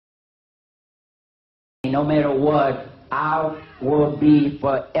no matter what, I will be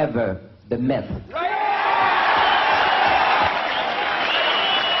forever the myth.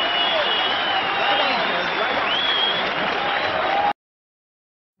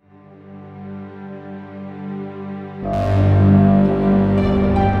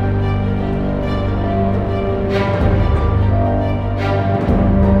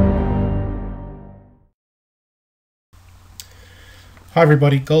 Hi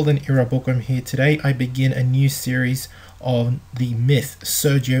everybody, Golden Era Bookworm here. Today I begin a new series on the myth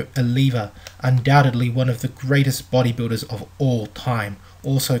Sergio Oliva, undoubtedly one of the greatest bodybuilders of all time,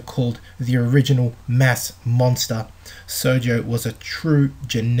 also called the original mass monster. Sergio was a true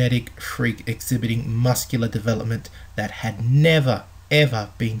genetic freak exhibiting muscular development that had never ever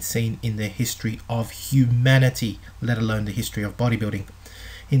been seen in the history of humanity, let alone the history of bodybuilding.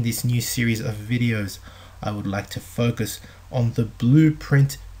 In this new series of videos, I would like to focus on the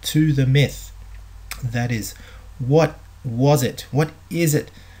blueprint to the myth. That is, what was it? What is it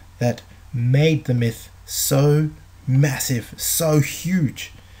that made the myth so massive, so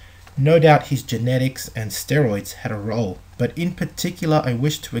huge? No doubt his genetics and steroids had a role, but in particular I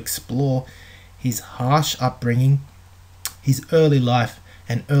wish to explore his harsh upbringing, his early life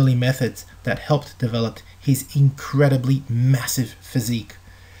and early methods that helped develop his incredibly massive physique.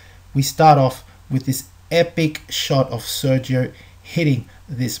 We start off with this epic shot of Sergio hitting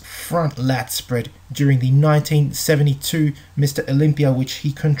this front lat spread during the 1972 Mr. Olympia, which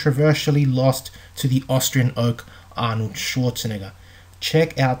he controversially lost to the Austrian oak Arnold Schwarzenegger.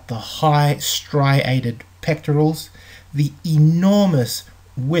 Check out the high striated pectorals, the enormous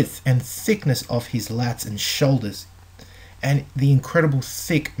width and thickness of his lats and shoulders, and the incredible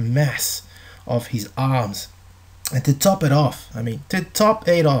thick mass of his arms. And to top it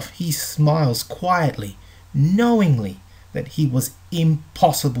off, he smiles quietly, knowingly that he was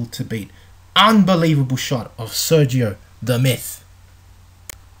impossible to beat. Unbelievable shot of Sergio the Myth.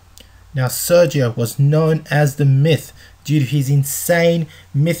 Now Sergio was known as the Myth due to his insane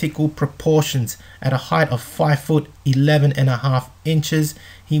mythical proportions. At a height of 5 foot 11.5 inches,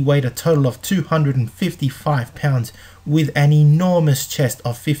 he weighed a total of 255 pounds with an enormous chest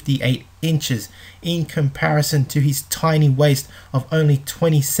of 58 inches. In comparison to his tiny waist of only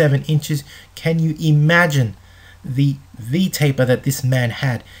 27 inches, can you imagine the V-taper that this man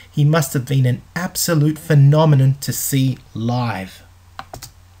had? He must have been an absolute phenomenon to see live.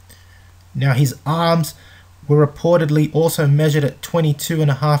 Now his arms were reportedly also measured at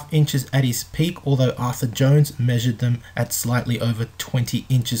 22.5 inches at his peak, although Arthur Jones measured them at slightly over 20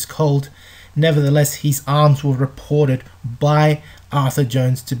 inches cold. Nevertheless, his arms were reported by Arthur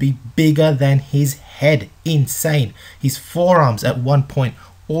Jones to be bigger than his head. Insane. His forearms at one point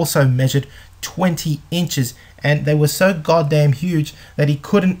also measured 20 inches, and they were so goddamn huge that he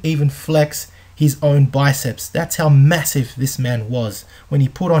couldn't even flex his own biceps. That's how massive this man was. When he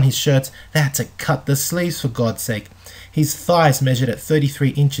put on his shirts, they had to cut the sleeves, for God's sake. His thighs measured at 33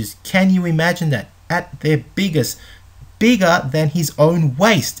 inches. Can you imagine that? At their biggest, bigger than his own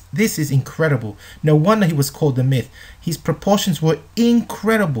waist. This is incredible. No wonder he was called the Myth. His proportions were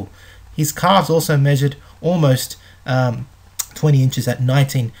incredible. His calves also measured almost 20 inches at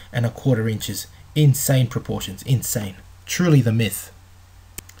 19.25 inches. Insane proportions. Insane. Truly the Myth.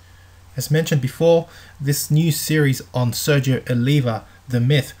 As mentioned before, this new series on Sergio Oliva, the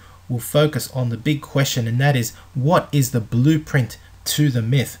Myth, will focus on the big question, and that is, what is the blueprint to the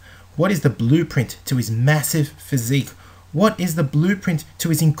Myth? What is the blueprint to his massive physique? What is the blueprint to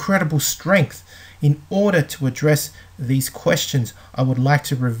his incredible strength? In order to address these questions, I would like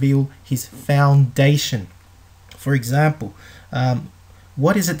to reveal his foundation. For example,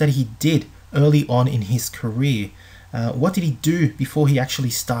 what is it that he did early on in his career? What did he do before he actually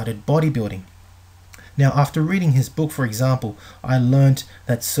started bodybuilding? Now, after reading his book, for example, I learned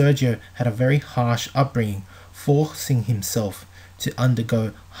that Sergio had a very harsh upbringing, forcing himself to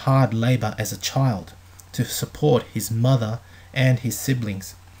undergo hard labor as a child to support his mother and his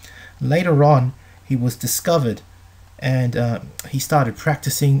siblings. Later on, he was discovered and he started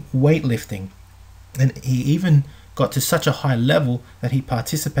practicing weightlifting, and he even got to such a high level that he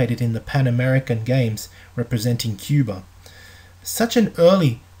participated in the Pan American Games representing Cuba. Such an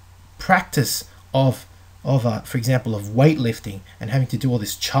early practice of for example, of weightlifting and having to do all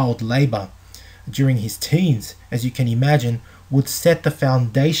this child labor during his teens, as you can imagine, would set the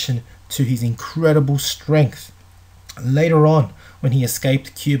foundation to his incredible strength. Later on, when he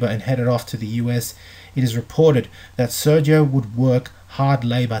escaped Cuba and headed off to the US, it is reported that Sergio would work hard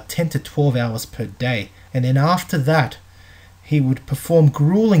labor 10 to 12 hours per day, and then after that he would perform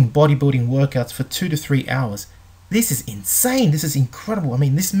grueling bodybuilding workouts for 2 to 3 hours. This is insane. This is incredible. I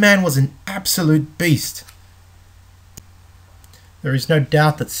mean, this man was an absolute beast. There is no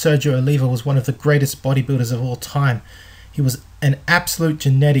doubt that Sergio Oliva was one of the greatest bodybuilders of all time. He was an absolute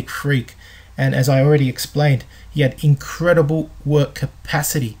genetic freak, and as I already explained, he had incredible work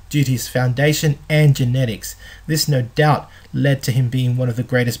capacity due to his foundation and genetics. This no doubt led to him being one of the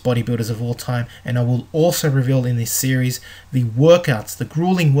greatest bodybuilders of all time, and I will also reveal in this series the workouts, the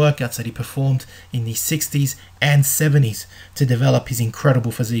grueling workouts that he performed in the 60s and 70s to develop his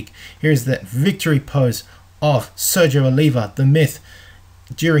incredible physique. Here's that victory pose of Sergio Oliva, the myth,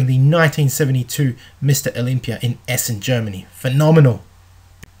 during the 1972 Mr. Olympia in Essen, Germany. Phenomenal.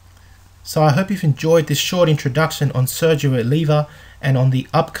 So I hope you've enjoyed this short introduction on Sergio Oliva and on the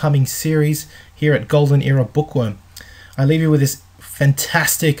upcoming series here at Golden Era Bookworm. I leave you with this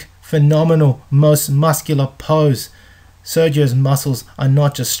fantastic, phenomenal, most muscular pose. Sergio's muscles are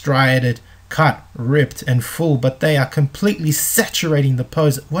not just striated, cut, ripped and full, but they are completely saturating the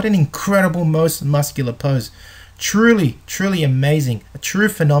pose. What an incredible, most muscular pose. Truly, truly amazing. A true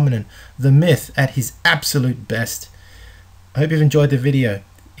phenomenon. The myth at his absolute best. I hope you've enjoyed the video.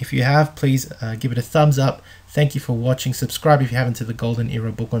 If you have, please give it a thumbs up. Thank you for watching. Subscribe if you haven't to the Golden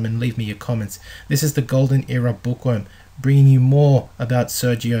Era Bookworm and leave me your comments. This is the Golden Era Bookworm, bringing you more about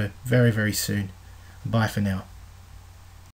Sergio very, very soon. Bye for now.